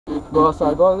Go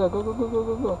outside. Go outside.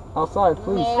 Go. Outside,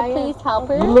 please. May I please help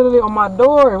her? You literally on my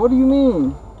door. What do you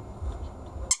mean?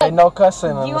 Hey, no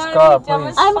cussing on this car,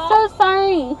 please. I'm so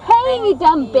sorry. Hey, you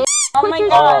dumb bitch. Oh my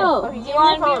God. Do you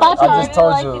I just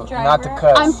told you not to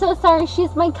cuss. I'm so sorry.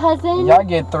 She's my cousin. Y'all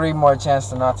get 3 more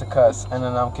chances not to cuss, and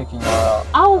then I'm kicking y'all out.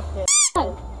 Oh,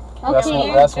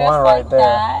 okay. That's one right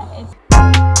there.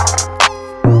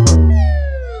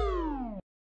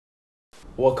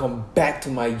 Welcome back to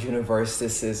my universe.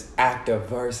 This is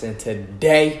Activerse, and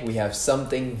today we have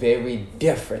something very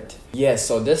different. Yes,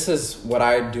 so this is what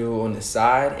I do on the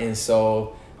side, and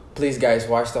so please guys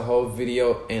watch the whole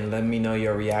video and let me know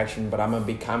your reaction. But I'm gonna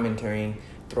be commenting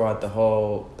throughout the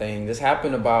whole thing. This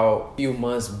happened about a few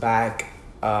months back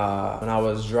when I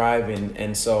was driving,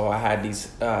 and so I had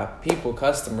these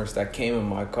customers that came in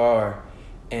my car,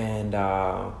 and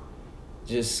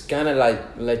just kind of like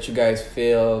let you guys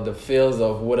feel the feels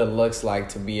of what it looks like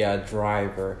to be a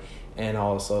driver. And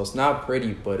also, it's not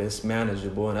pretty, but it's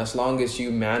manageable, and as long as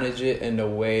you manage it in the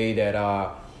way that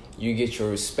you get your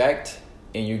respect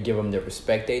and you give them the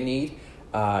respect they need,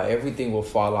 everything will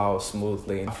fall out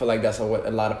smoothly. I feel like that's what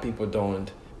a lot of people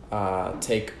don't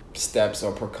take steps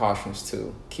or precautions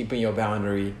to, keeping your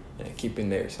boundary and keeping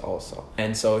theirs also.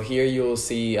 And so here you'll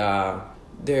see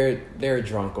they're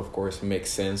drunk, of course,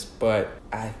 makes sense, but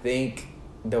I think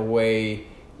the way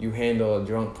you handle a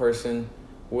drunk person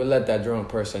will let that drunk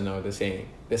person know this ain't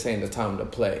the time to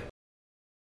play.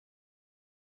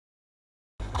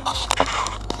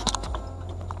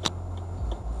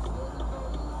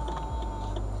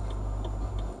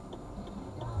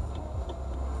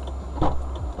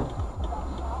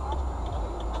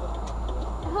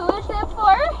 Who is it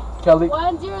for? Kelly.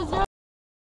 100.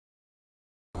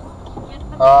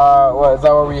 What is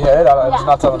that where we headed? I'm just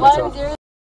not telling the truth.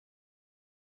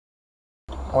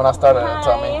 When I started,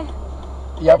 tell me.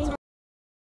 Yep.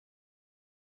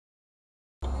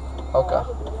 Okay.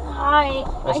 Hi.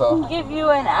 I can give you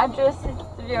an address. It's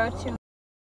 302.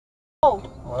 Oh,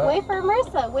 what? wait for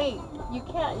Marissa. Wait, you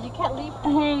can't leave.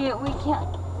 Hey, we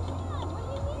can't.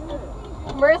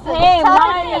 Marissa, Hey,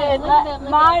 Marty,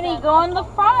 Marty, go in the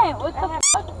front. What the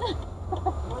fuck?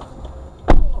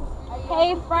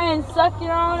 Hey, friend, suck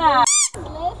your own ass.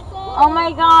 Oh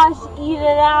my gosh, eat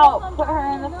it out. Put her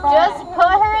in the front. Just put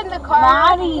her in the car.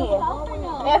 Marty.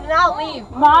 If not, leave.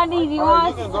 Marty, do you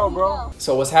want to go, bro?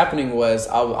 So what's happening was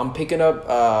I'm picking up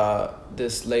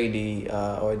this lady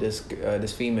or this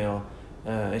female,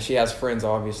 and she has friends,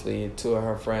 obviously, 2 of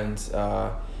her friends,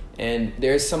 and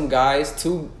there's some guys,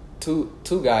 two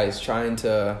guys trying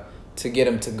to get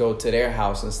him to go to their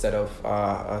house instead of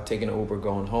taking an Uber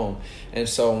going home. And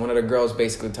so one of the girls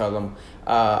basically tell him,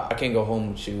 I can't go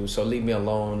home with you, so leave me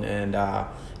alone. And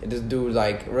this dude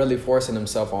like really forcing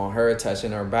himself on her,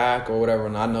 touching her back or whatever.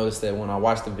 And I noticed that when I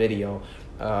watched the video,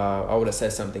 I would have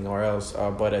said something or else,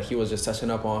 but he was just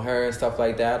touching up on her and stuff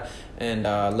like that. And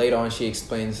later on she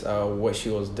explains what she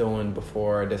was doing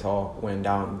before this all went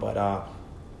down. But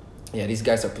yeah, these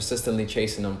guys are persistently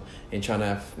chasing them and trying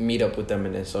to meet up with them.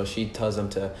 And then so she tells them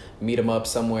to meet them up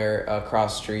somewhere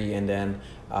across the street. And then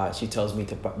she tells me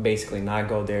to basically not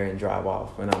go there and drive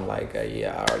off. And I'm like,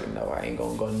 yeah, I already know. I ain't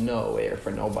going to go nowhere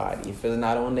for nobody. If it's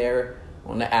not on there,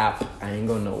 on the app, I ain't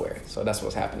going nowhere. So that's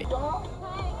what's happening. Put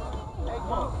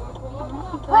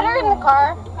her in the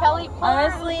car, Kelly.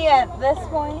 Honestly, at this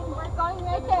point, We're going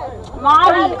right there. Marty,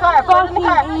 Put her in the car. Put her in the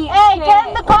car. fucking eat Hey, shit. get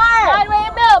in the car. Broadway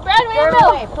and Mill. Broadway and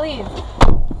Mill. Please.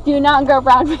 Do not go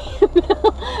Broadway.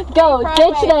 Go,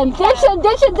 ditch them. Ditch them.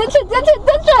 Ditch them. Ditch them. Ditch them.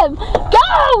 Ditch them.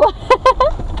 Go!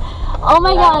 Oh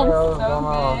my God.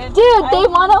 Dude, they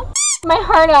want to my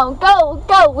heart out. Go,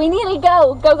 go. We need to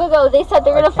go. Go, go, go. They said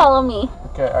they're going to follow me.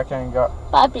 Okay, I can't go.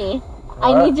 Papi,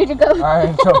 I need you to go. I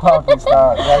ain't your papi,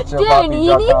 stop. That's your Dude, papi,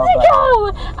 you need to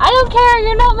go. I don't care.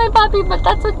 You're not my papi, but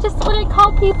that's just what I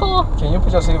call people. Can you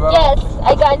put your seatbelt on? Yes,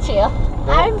 I got you.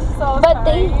 I'm so But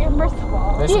sorry. first of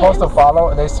all, They're supposed to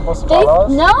follow? They're supposed to follow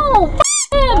us? No, f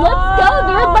them. Let's go.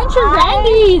 They're a bunch of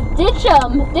randies. Ditch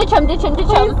them. Ditch them. Ditch them. Ditch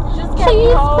them.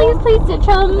 Please ditch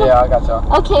them. Yeah, I got y'all.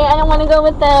 Okay, I don't want to go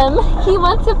with them. He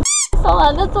wants to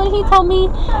Sola. That's what he told me.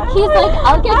 He's like,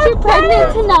 I'll get you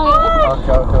pregnant tonight.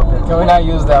 Okay. Can we not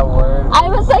use that word? I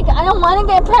was like, I don't want to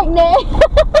get pregnant.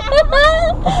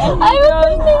 I was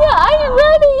thinking, I'm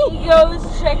ready. He goes,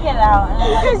 check it out. And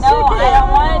I'm like, no, I don't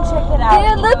want to check it out.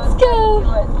 Dude, let's go.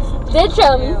 Ditch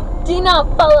him. Do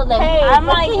not follow them. Hey, I'm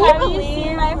like, can have you you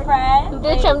seen my friend?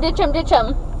 Ditch him. Ditch him. Ditch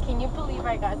him. Can you believe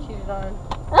I got cheated on?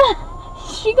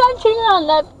 She got cheated on,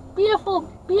 that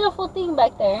beautiful thing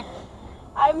back there.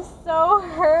 I'm so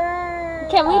hurt.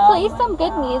 Can we play some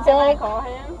good music? Can I call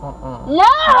him? No,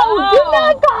 do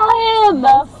not call him.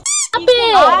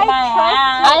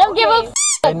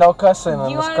 no cussing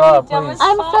in this car, please.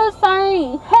 I'm so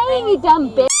sorry. Hey, you dumb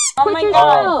bitch. Oh Quit my your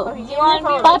God. show. Do you want to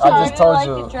be I just told like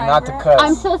you a driver? not to cuss.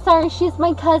 I'm so sorry. She's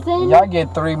my cousin. Y'all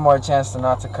get 3 more chances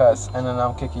not to cuss, and then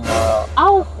I'm kicking y'all out.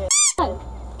 Oh, fuck.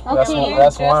 That's Okay.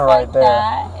 That's one right like there.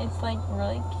 That. It's like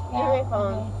really cute. Give me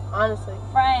phone. Honestly.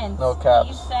 Friends. No caps.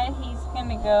 He said he's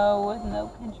gonna go with no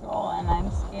control, and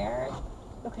I'm scared.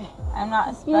 Okay. I'm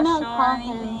not special You're not or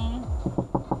calling. anything.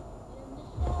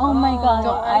 Oh my God.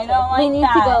 I don't like We need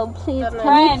that. to go. Please, Don't can we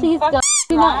Friend, please fuck go?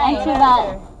 Do not right. enter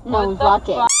that. No, What the lock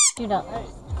it. fuck? Do not.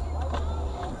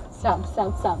 Stop,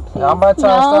 please. Yeah, I'm about to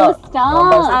tell no, her stop.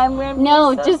 stop. I'm gonna be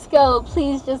No, so just go.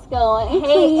 Please, just go. Hey,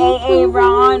 Please, AA please.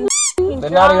 Ron. They're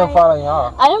not even following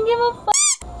y'all. I don't give a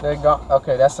fuck. They're gone.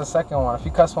 Okay, that's the second one. If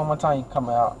you cuss one more time, you come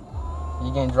out.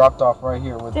 You getting dropped off right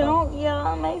here with them. Don't yell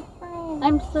at my friend.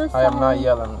 I'm so sorry. I am not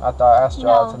yelling. I thought I asked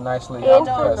y'all No. to nicely I not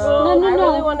don't cuss. No, no, I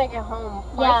really no. want to get home.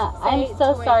 Yeah, I'm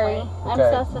so sorry. I'm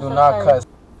Okay, so do so not sorry. cuss.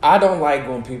 I don't like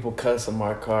when people cuss in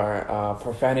my car.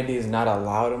 Profanity is not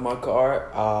allowed in my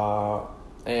car.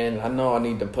 And I know I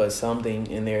need to put something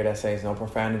in there that says no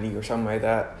profanity or something like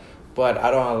that. But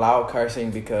I don't allow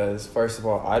cursing because, first of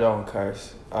all, I don't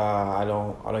curse. I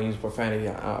don't use profanity.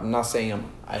 I'm not saying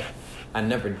I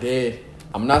never did.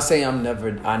 I'm not saying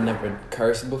I never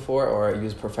cursed before or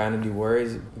used profanity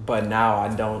words, but now I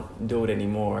don't do it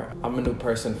anymore. I'm a new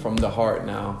person from the heart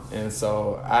now, and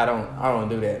so I don't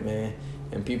do that, man.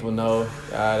 And people know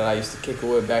that I used to kick it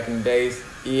with back in the days.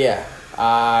 Yeah,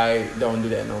 I don't do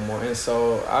that no more. And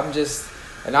so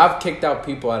I've kicked out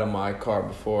people out of my car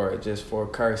before just for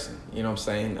cursing. You know what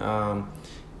I'm saying?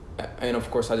 And of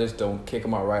course, I just don't kick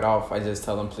them out right off. I just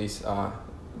tell them, please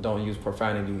don't use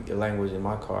profanity language in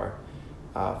my car.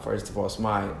 First of all, it's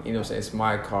my, you know what I'm saying? It's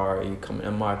my car. You come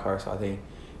in my car, so I think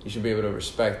you should be able to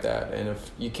respect that. And if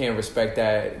you can't respect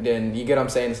that, then you get what I'm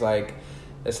saying?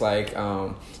 It's like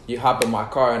you hop in my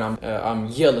car and I'm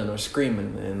yelling or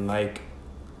screaming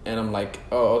and I'm like,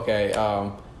 oh, okay,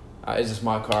 it's just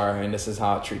my car and this is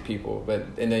how I treat people.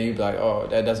 And then you'd be like, oh,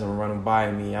 that doesn't run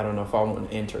by me. I don't know if I want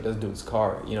to enter this dude's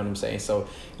car. You know what I'm saying? So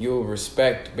you'll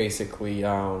respect basically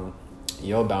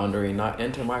your boundary, not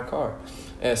enter my car.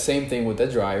 Same thing with the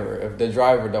driver. If the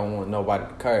driver don't want nobody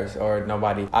to curse or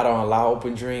nobody, I don't allow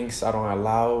open drinks. I don't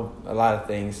allow a lot of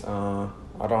things.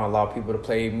 I don't allow people to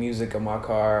play music in my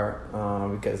car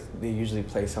because they usually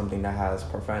play something that has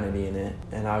profanity in it.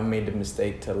 And I've made the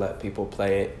mistake to let people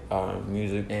play it,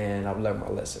 music, and I've learned my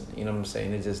lesson. You know what I'm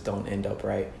saying? It just don't end up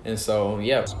right. And so,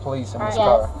 yeah. Police in this Yes,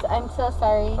 car. I'm so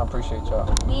sorry. I appreciate y'all.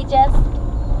 We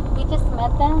just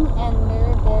met them and we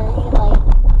were very like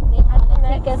they want to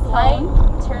take us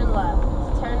home. Turn left.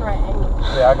 Turn right.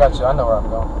 Yeah, I got you. I know where I'm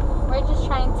going. We're just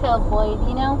trying to avoid,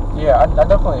 you know? Yeah, I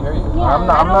definitely hear you. Yeah. I'm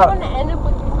I don't not. want to end up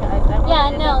with these guys.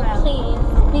 Yeah, no, please.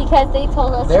 Because they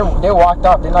told us They walked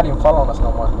out. They're not even following us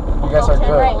no more. You guys are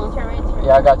turn good. right. Turn right. Turn right.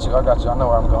 Yeah, I got you. I know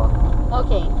where I'm going.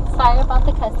 okay, sorry about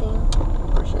the cussing.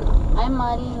 Appreciate it. I'm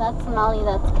Maddie, that's Molly,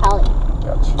 that's Callie.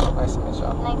 Got you. Nice to meet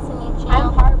y'all. Nice to meet you.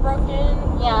 I'm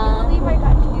heartbroken. Yeah. Can you believe I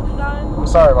got cheated on? I'm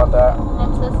sorry about that.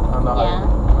 I'm so I know yeah.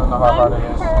 I know how hard it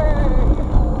is.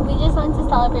 We just went to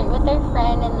celebrate with our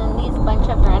friend, and then these bunch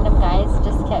of random guys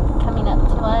just kept coming up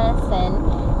to us,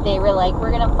 and they were like,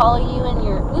 we're gonna follow you in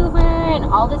your Uber and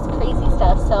all this crazy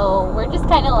stuff. So we're just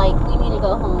kind of like, we need to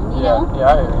go home, you know?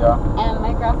 Yeah, I hear y'all. And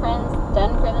my girlfriend's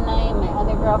done for the night. My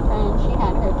other girlfriend, she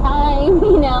had her time,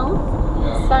 you know?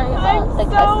 Yeah. Sorry about the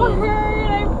cussing.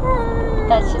 I'm hurt.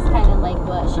 That's just kind of like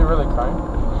what. Is she really crying?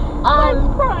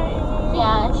 I'm crying.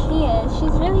 Yeah, she is.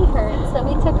 She's really hurt. So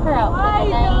we took her out for the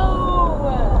night.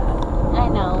 I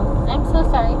know. I'm so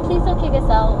sorry. Please don't kick us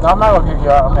out. No, I'm not gonna kick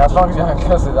you out. I mean, as long as you don't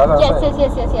cuss it. That's what I'm saying.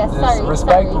 Yes. Just Sorry.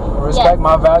 respect Yes.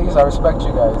 my values. I respect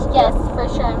you guys. Yes, for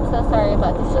sure. I'm so sorry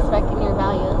about disrespecting your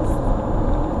values.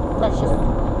 That's just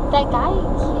that guy.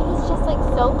 He's just like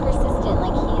so persistent.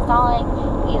 Like he's all like,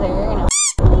 either you're gonna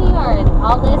me or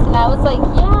all this, and I was like,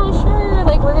 yeah, sure.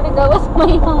 Like we're gonna go with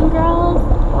my homegirls.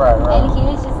 Right. And he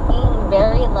was just being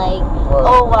very like, Well,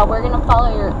 oh well, we're gonna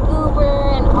follow your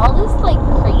Uber and all this like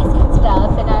crazy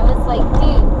stuff. And I was like,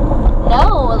 dude,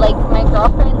 no. Like my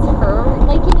girlfriend's hurt.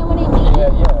 Like you know what I mean?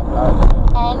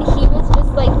 Yeah. And he was just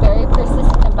like very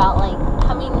persistent about like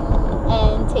coming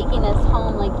and taking us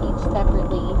home like each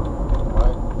separately.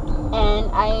 Right.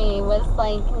 And I was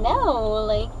like, no,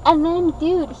 like. And then,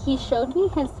 dude, he showed me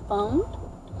his phone,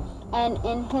 and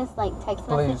in his like text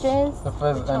Please, messages. if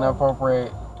it's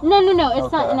inappropriate. No,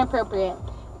 it's not Okay. inappropriate.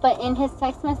 But in his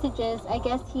text messages, I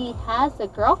guess he has a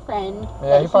girlfriend Yeah,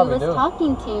 that he he probably was do.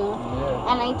 talking to.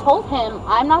 Yeah. And I told him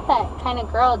I'm not that kind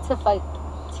of girl to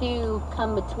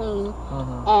come between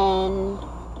Mm-hmm. and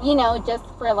you know, just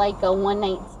for like a one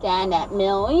night stand at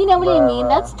Mill. You know what I mean?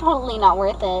 That's totally not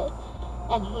worth it.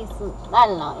 And he's, I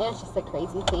don't know, it was just a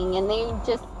crazy thing. And they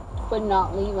just would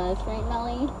not leave us, right,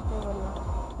 Melly?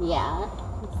 Yeah.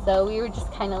 So we were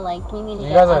just kind of like, we need to You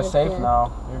get guys are out of safe here.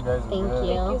 now. You guys are Thank good.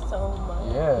 you. Thank you so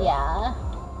much. Yeah. Yeah.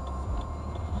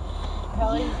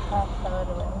 Kelly's passed out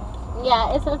already.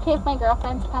 Yeah, it's okay if my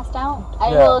girlfriend's passed out.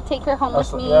 I Yeah. will take her home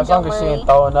with me. Yeah, as long Don't as she worry. ain't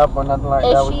throwing up or nothing like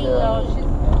Is that. she? No, she's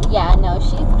good. Yeah, no,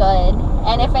 she's good.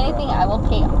 And if anything, I will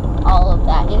pay all of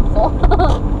that in full. No,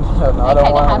 I I don't kind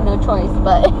of want have no choice,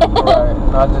 but Right.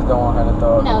 No, I just don't want her to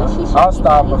throw up. No, you know? she should I'll be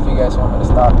stop fine. if you guys want me to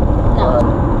stop. no,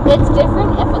 it's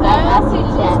different if a guy asks you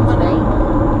to dance, right?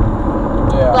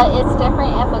 Yeah. But it's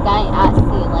different if a guy asks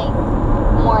you like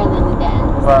more than a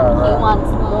dance. Right, He right. wants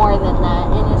more than that,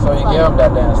 and it's So you like, give him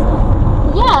that dance thing.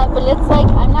 yeah, but it's like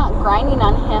I'm not grinding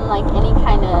on him like any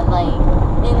kind of like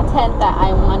intent that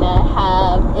I want to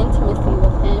have intimacy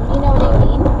with him. You know what I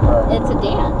mean? Right. It's a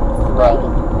dance, Right.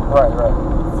 right? Right.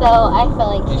 So I feel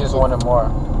like You just wanted more.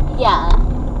 yeah.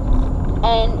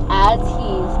 And as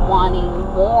he's wanting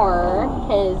more,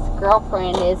 his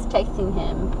girlfriend is texting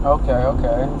him. Okay.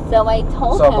 So I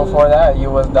told So him. before that, you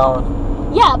was down.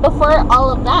 Yeah, before all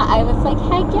of that, I was like,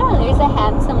 heck yeah, there's a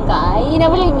handsome guy. You know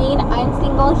what I mean? I'm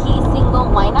single, he's single,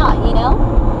 why not, you know?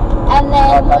 And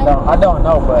then I don't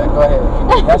know, but go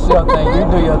ahead. That's your thing. You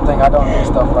do your thing. I don't do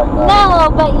stuff like that. no,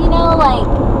 but you know, like,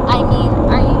 I mean,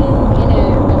 are you in a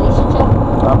relationship?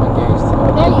 I'm engaged.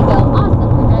 There you go. Awesome.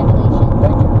 Congratulations.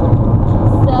 Thank you.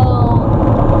 So,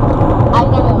 I've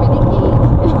never been engaged.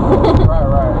 Right.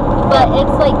 But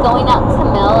it's like going out to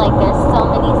Mill, like there's so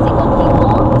many single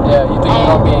people. Yeah, you think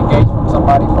you're gonna be engaged from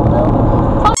somebody from Mill?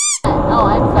 Oh,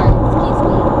 I'm sorry. Excuse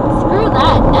me. Screw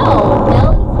that. No.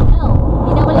 Mill is Mill.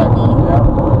 You know what I mean?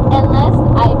 Yeah. Unless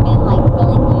I've been like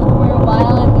feeling you for a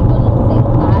while and we go to the same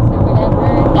class or whatever.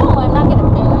 No, I'm not gonna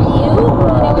marry you. You know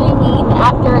what I mean?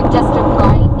 After just a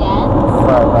grind dance.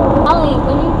 Right. Ollie,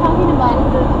 what are you talking about?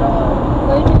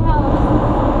 Where's your house?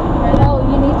 Oh,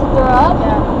 you need to throw up?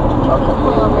 Yeah. Can you please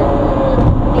pull over?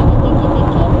 Thank you.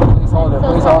 Please hold it. I'm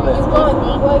so Please sorry. hold it. Excuse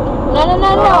me. No.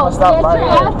 I'ma stop Get right your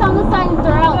here. ass on the side and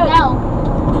throw out now.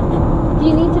 Do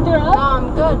you need to throw No, up? I'm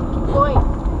good. Keep going.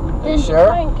 You sure?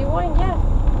 Keep going, yeah.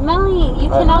 Melly, you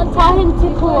cannot tell him to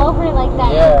pull over like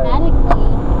that Yeah. dramatically.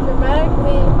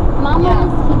 Dramatically, Mama Yeah.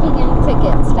 is keeping a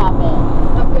ticket. Stop it.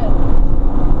 I'm good.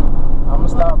 I'm gonna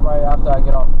stop right after I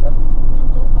get off.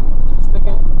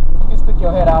 Okay? You can stick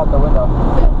your head out the window. I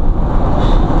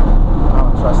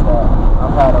don't trust that.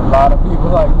 I've had a lot of people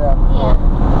like that. Yeah.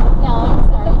 No, I'm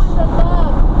sorry. Shut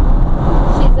up.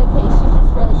 She's okay. She's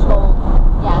just really cold.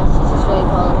 Yeah, she's just really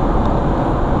cold.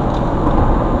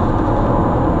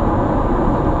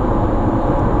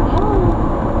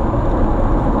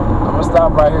 I'm gonna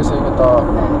stop right here so you can throw up.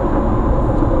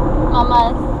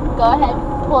 Mama, go ahead,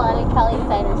 pull out a Kelly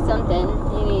side or something.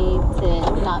 You need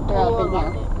to not throw up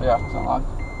in here. Yeah, it's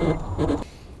unlocked.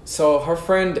 So her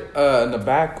friend in the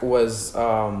back was,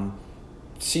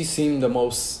 she seemed the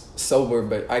most sober,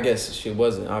 but I guess she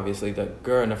wasn't. Obviously, the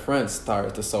girl in the front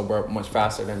started to sober up much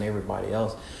faster than everybody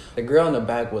else. The girl in the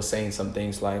back was saying some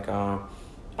things like,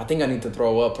 I think I need to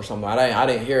throw up or something. I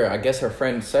didn't hear her. I guess her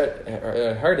friend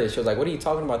heard it. She was like, what are you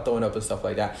talking about throwing up and stuff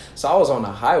like that? So I was on the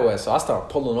highway, so I started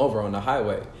pulling over on the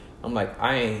highway. I'm like,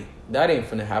 that ain't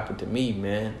finna happen to me,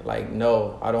 man. Like,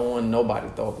 no, I don't want nobody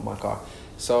to throw up in my car.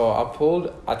 So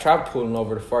I tried pulling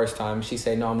over the first time. She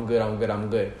said, no, I'm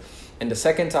good. And the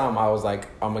second time I was like,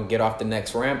 I'm gonna get off the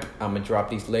next ramp. I'm gonna drop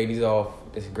these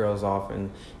girls off,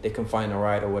 and they can find a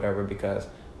ride or whatever, because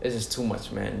this is too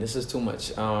much, man. This is too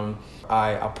much.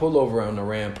 I pull over on the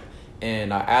ramp,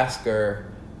 and I ask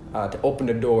her to open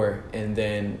the door and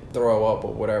then throw up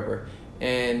or whatever.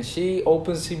 And she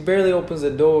barely opens the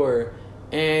door,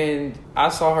 and I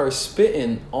saw her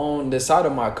spitting on the side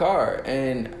of my car,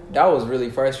 and that was really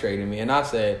frustrating me. And I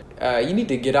said, you need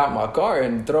to get out my car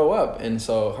and throw up. And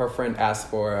so her friend asked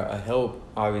for a help,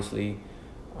 obviously.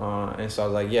 And so I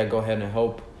was like, yeah, go ahead and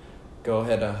help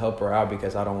her out,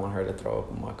 because I don't want her to throw up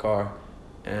in my car.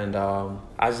 And I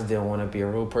just didn't want to be a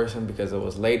rude person because it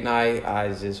was late night. I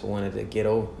just wanted to get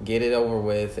it over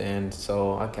with, and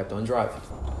so I kept on driving.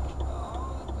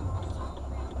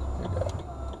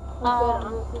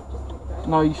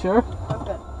 No, you sure? I'm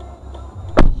good.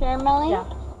 Sure, Melly? Yeah.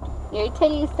 Your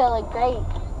titties still look great.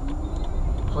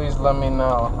 Please let me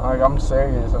know. Like, I'm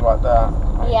serious about that.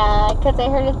 Yeah, because I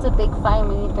heard it's a big fine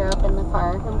when you throw up in the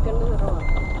car. I'm gonna throw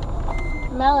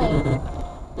up. Melly,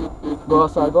 Go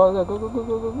outside.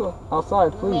 Go.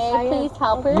 Outside, please. may I please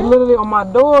help her? You're literally on my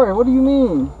door. What do you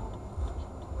mean?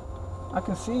 I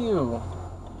can see you.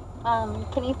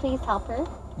 Can you please help her?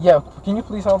 Yeah, can you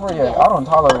please help her? Yeah, Yes. I don't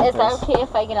tolerate Is that this. okay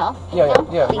if I get off? Yeah, now?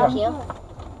 yeah, Thank yeah. you.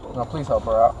 No, please help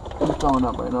her out. She's throwing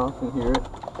up right now. I can hear it.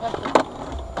 Okay.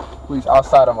 Please,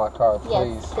 outside of my car, please.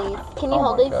 Yes, please. Can you Oh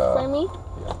hold my it God. for me?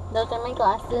 Yeah. Those are my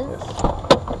glasses. Yes.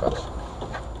 I got you.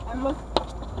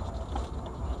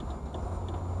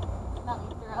 Melly,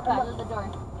 you're up out of the door.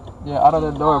 Yeah, out of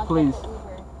the door, I'll please. get the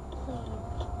Uber. Please.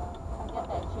 I get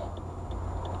that shit.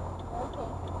 Okay.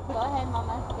 Go ahead,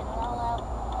 Mama. Get it all out.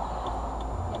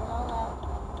 Get it all out.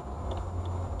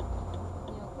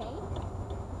 You okay?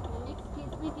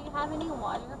 Excuse me, do you have any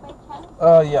water by chance?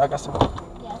 Yeah, I got some.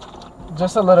 Yes.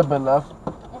 Just a little bit left. If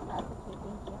that's okay,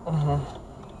 thank you. Mm-hmm.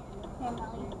 Here,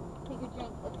 Melly. Take a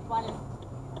drink. It's water.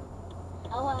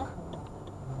 Ella.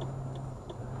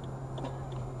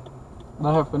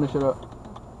 Let her finish it up.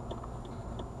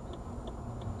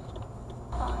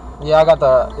 Yeah, I got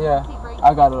the. Yeah, Tea break.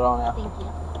 I got it on now. Thank you.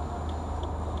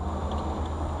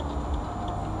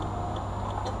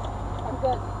 I'm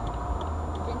good.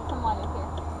 Drink some water here.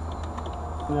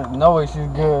 Yeah, no, she's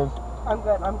good. I'm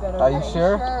good. Are you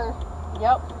sure?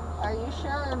 Yep. Are you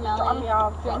sure, Drop me Melly?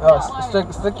 off. Drink Oh, that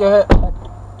water. stick your head.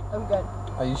 I'm good.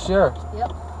 Are you sure?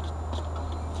 Yep.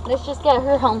 Let's just get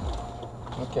her home.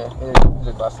 Okay, here, here's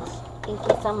your glasses. Thank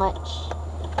you so much.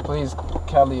 Please,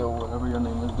 Kelly or whatever your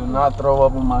name is, do not throw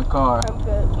up in my car. I'm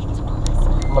good.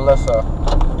 Melissa.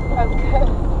 I'm good.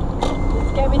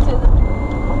 Just get me to the.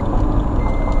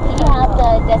 Do you have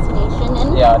the destination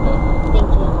in? Yeah, I do.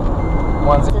 Thank you.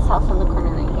 One's This house on the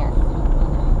corner right here.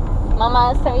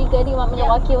 Mama, so are you good? You want me to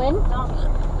walk you in? No,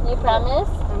 You promise?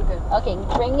 I'm good. Okay,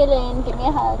 bring it in. Give me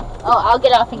a hug. Oh, I'll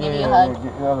get off and give you a hug.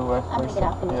 Get the other way. I'm gonna please. get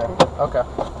off and Yeah, give you okay.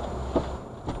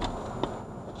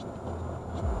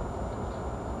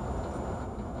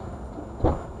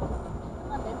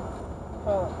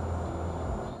 Oh.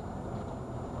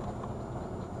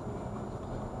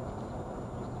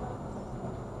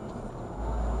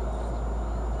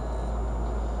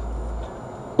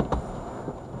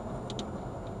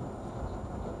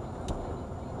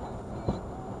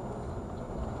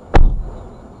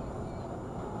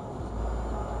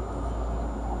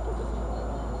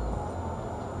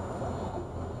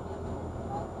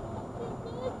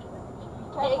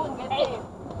 Hey,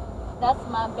 that's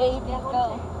my baby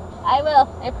girl. I will.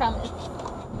 I promise.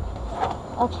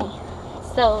 Okay.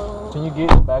 So. Can you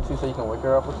get in the backseat so you can wake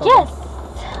her up or something? Yes.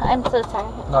 I'm so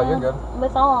sorry. No, you're good.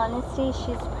 With all honesty,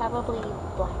 she's probably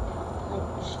black.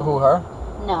 Like she, Who, her?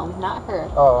 No, not her.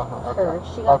 Oh, okay. Her.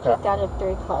 She got Okay. kicked out of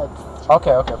 3 clubs.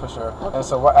 Okay, for sure. Okay. And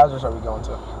so what address are we going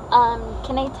to?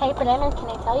 Can I type it in or can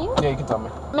I tell you? Yeah, you can tell me.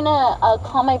 I'm gonna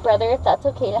call my brother if that's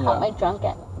okay to help Yeah.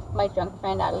 my drunk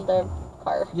friend out of the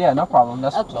car. Yeah, no problem.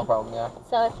 That's Okay. no problem, yeah.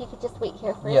 So if you could just wait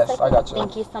here for Yes, a second. I got you.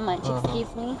 Thank you so much. Mhm.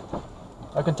 Excuse me.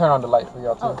 I can turn on the light for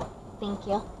y'all too. Oh, thank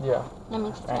you. Yeah. Let me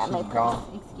just And grab my she's purse. gone.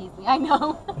 Excuse me. I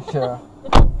know. Yeah.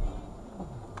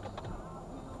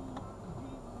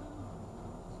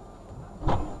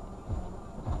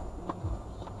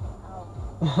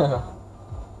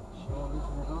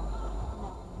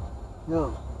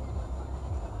 No.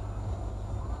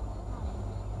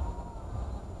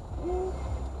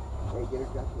 Hey, get her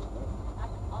jacket,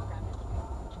 right? I'll grab it.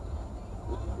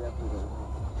 This is definitely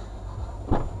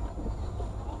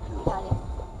Got it.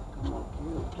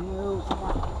 cute.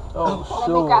 Oh, Let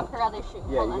me grab her other shoe.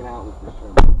 Yeah, Hold you on. can out with this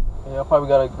shirt. Yeah, I probably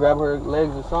gotta grab her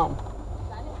legs or something.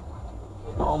 Got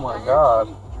it? Oh my God.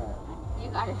 You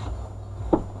got it.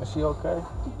 Is she okay?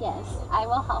 Yes, I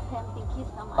will help him. Thank you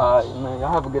so much. Alright, man.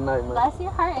 Y'all have a good night, man. Bless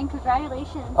your heart and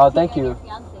congratulations. Oh, to thank and you. your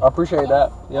fiancé. I appreciate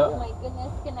that. Oh Yep. my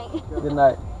goodness. Good night. Good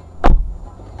night.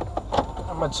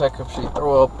 I'm gonna check if she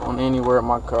throw up on anywhere in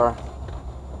my car.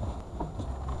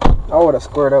 I would have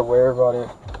squared up with everybody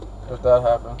if that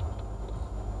happened.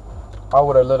 I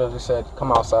would have literally said,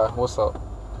 "Come outside. What's up?"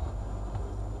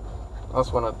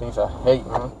 That's one of the things I hate,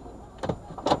 man.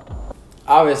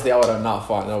 Obviously, I would have not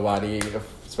fought nobody,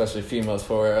 especially females,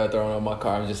 for throwing up my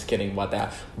car. I'm just kidding about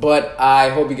that. But I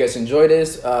hope you guys enjoy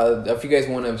this. If you guys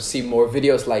want to see more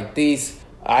videos like these,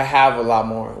 I have a lot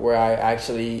more where I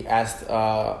actually asked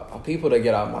people to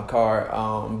get out of my car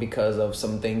because of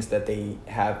some things that they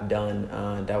have done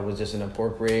that was just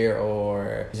inappropriate,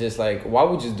 or just like, why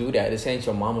would you do that? This ain't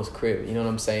your mama's crib. You know what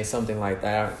I'm saying? Something like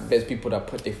that. There's people that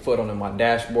put their foot on my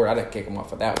dashboard. I didn't kick them off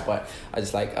for that, but I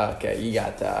just like, okay, you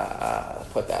got to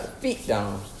put that feet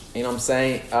down. You know what I'm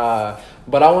saying?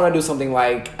 But I want to do something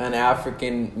like an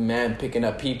African man picking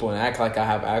up people and act like I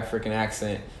have African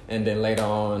accent, and then later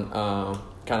on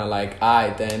kind of like,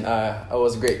 then it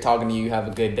was great talking to you, have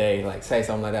a good day, like say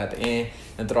something like that at the end,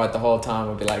 and throughout the whole time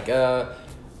I'll be like,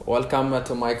 welcome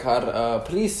to my car,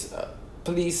 please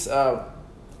please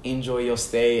enjoy your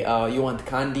stay. You want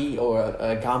candy or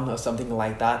gum or something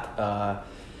like that?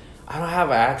 I don't have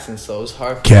an accent, so it's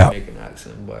hard for me to make an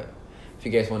accent. But if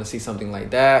you guys want to see something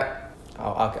like that,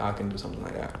 I can do something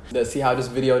like that. Let's see how this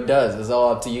video does. It's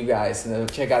all up to you guys.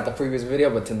 Check out the previous video,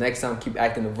 but till next time, keep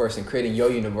acting the verse and creating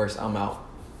your universe. I'm out.